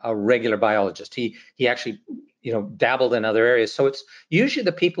not a regular biologist. He actually dabbled in other areas. So it's usually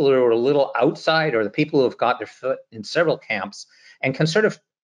the people who are a little outside, or the people who have got their foot in several camps and can sort of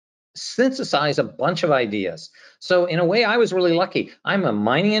synthesize a bunch of ideas. So in a way, I was really lucky. I'm a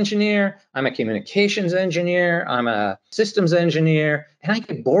mining engineer, I'm a communications engineer, I'm a systems engineer, and I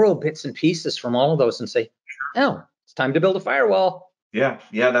could borrow bits and pieces from all of those and say, oh, it's time to build a firewall. Yeah,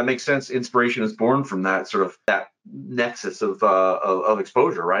 that makes sense. Inspiration is born from that sort of that nexus of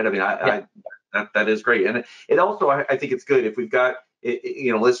exposure, right? I mean, that is great, and it also I think it's good if we've got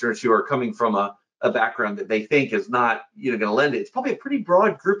listeners who are coming from a background that they think is not going to lend it. It's probably a pretty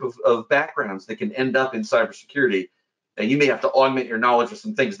broad group of backgrounds that can end up in cybersecurity, and you may have to augment your knowledge with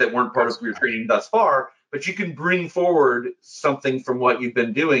some things that weren't part of your training thus far, but you can bring forward something from what you've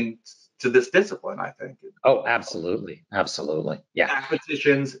been doing to this discipline, I think. Oh, absolutely. Yeah.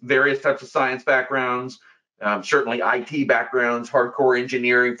 Mathematicians, various types of science backgrounds, certainly IT backgrounds, hardcore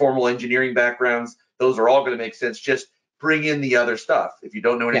engineering, formal engineering backgrounds. Those are all going to make sense. Just bring in the other stuff. If you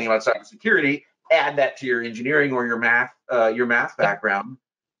don't know anything about cybersecurity, add that to your engineering or your math background.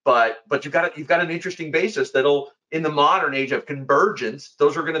 But you've got an interesting basis that'll, in the modern age of convergence,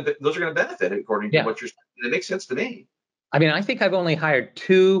 those are going to benefit according to what you're saying. It makes sense to me. I mean, I think I've only hired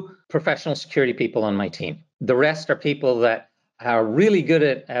 2 professional security people on my team. The rest are people that are really good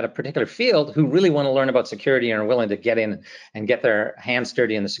at a particular field, who really want to learn about security and are willing to get in and get their hands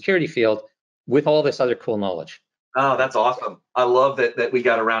dirty in the security field with all this other cool knowledge. Oh, that's awesome. I love that we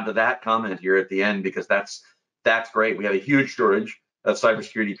got around to that comment here at the end, because that's great. We have a huge shortage of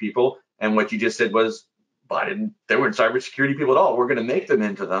cybersecurity people. And what you just said was, they weren't cybersecurity people at all. We're going to make them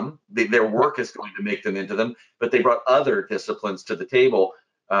into them. Their work is going to make them into them, but they brought other disciplines to the table.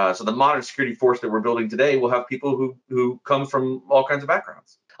 So the modern security force that we're building today will have people who come from all kinds of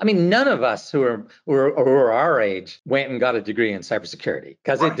backgrounds. I mean, none of us who are our age went and got a degree in cybersecurity,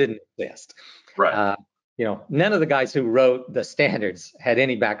 because it didn't exist. Right. None of the guys who wrote the standards had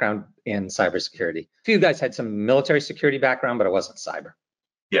any background in cybersecurity. A few guys had some military security background, but it wasn't cyber.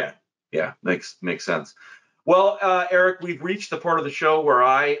 Yeah, makes sense. Well, Eric, we've reached the part of the show where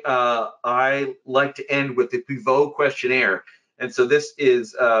I like to end with the pivot questionnaire. And so this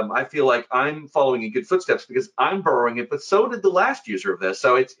is, I feel like I'm following in good footsteps because I'm borrowing it, but so did the last user of this.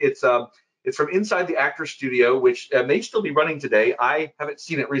 So it's from inside the actor studio, which may still be running today. I haven't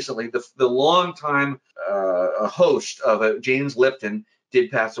seen it recently. The longtime host of it, James Lipton, did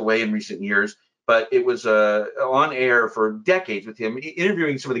pass away in recent years. But it was on air for decades with him,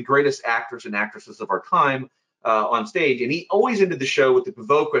 interviewing some of the greatest actors and actresses of our time on stage. And he always ended the show with the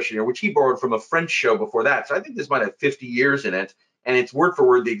pivot questionnaire, which he borrowed from a French show before that. So I think this might have 50 years in it. And it's word for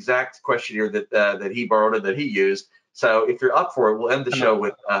word the exact questionnaire that he borrowed and that he used. So if you're up for it, we'll end the show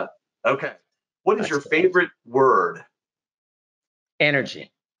with, okay. What is your favorite word?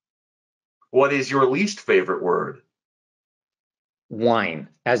 Energy. What is your least favorite word? Whine,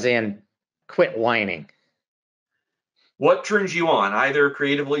 as in quit whining. What turns you on, either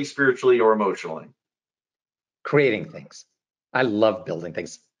creatively, spiritually, or emotionally? Creating things. I love building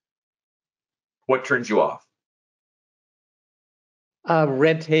things. What turns you off?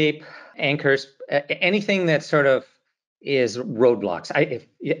 Red tape, anchors, anything that sort of is roadblocks.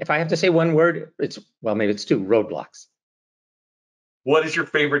 If I have to say one word, maybe it's 2, roadblocks. What is your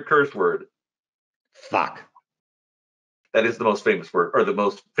favorite curse word? Fuck. That is the most famous word, or the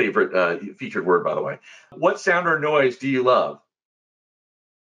most favorite featured word, by the way. What sound or noise do you love?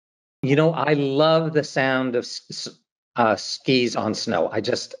 I love the sound of skis on snow. It's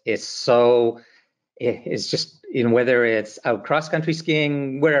just, whether it's out cross-country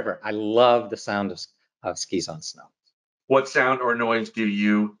skiing, wherever, I love the sound of skis on snow. What sound or noise do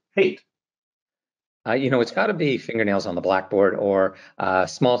you hate? It's got to be fingernails on the blackboard or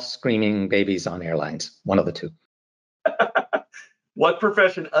small screaming babies on airlines, one of the 2. What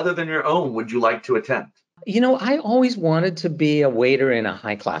profession other than your own would you like to attempt? I always wanted to be a waiter in a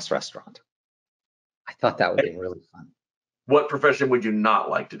high-class restaurant. I thought that would be really fun. What profession would you not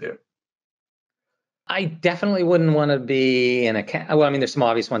like to do? I definitely wouldn't want to be there's some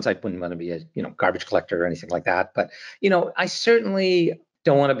obvious ones. I wouldn't want to be a, garbage collector or anything like that. But, I certainly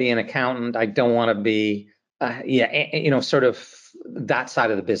don't want to be an accountant. I don't want to be, sort of that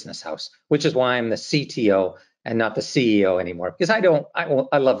side of the business house, which is why I'm the CTO and not the CEO anymore, because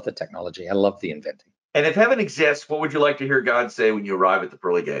I love the technology. I love the inventing. And if heaven exists, what would you like to hear God say when you arrive at the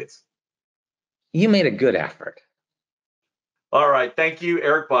pearly gates? You made a good effort. All right. Thank you,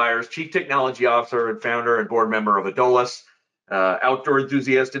 Eric Byres, Chief Technology Officer and founder and board member of aDolus, outdoor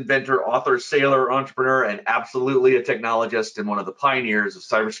enthusiast, inventor, author, sailor, entrepreneur, and absolutely a technologist and one of the pioneers of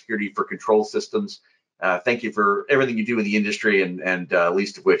cybersecurity for control systems. Thank you for everything you do in the industry and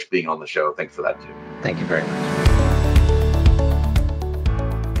least of which being on the show. Thanks for that, too. Thank you very much.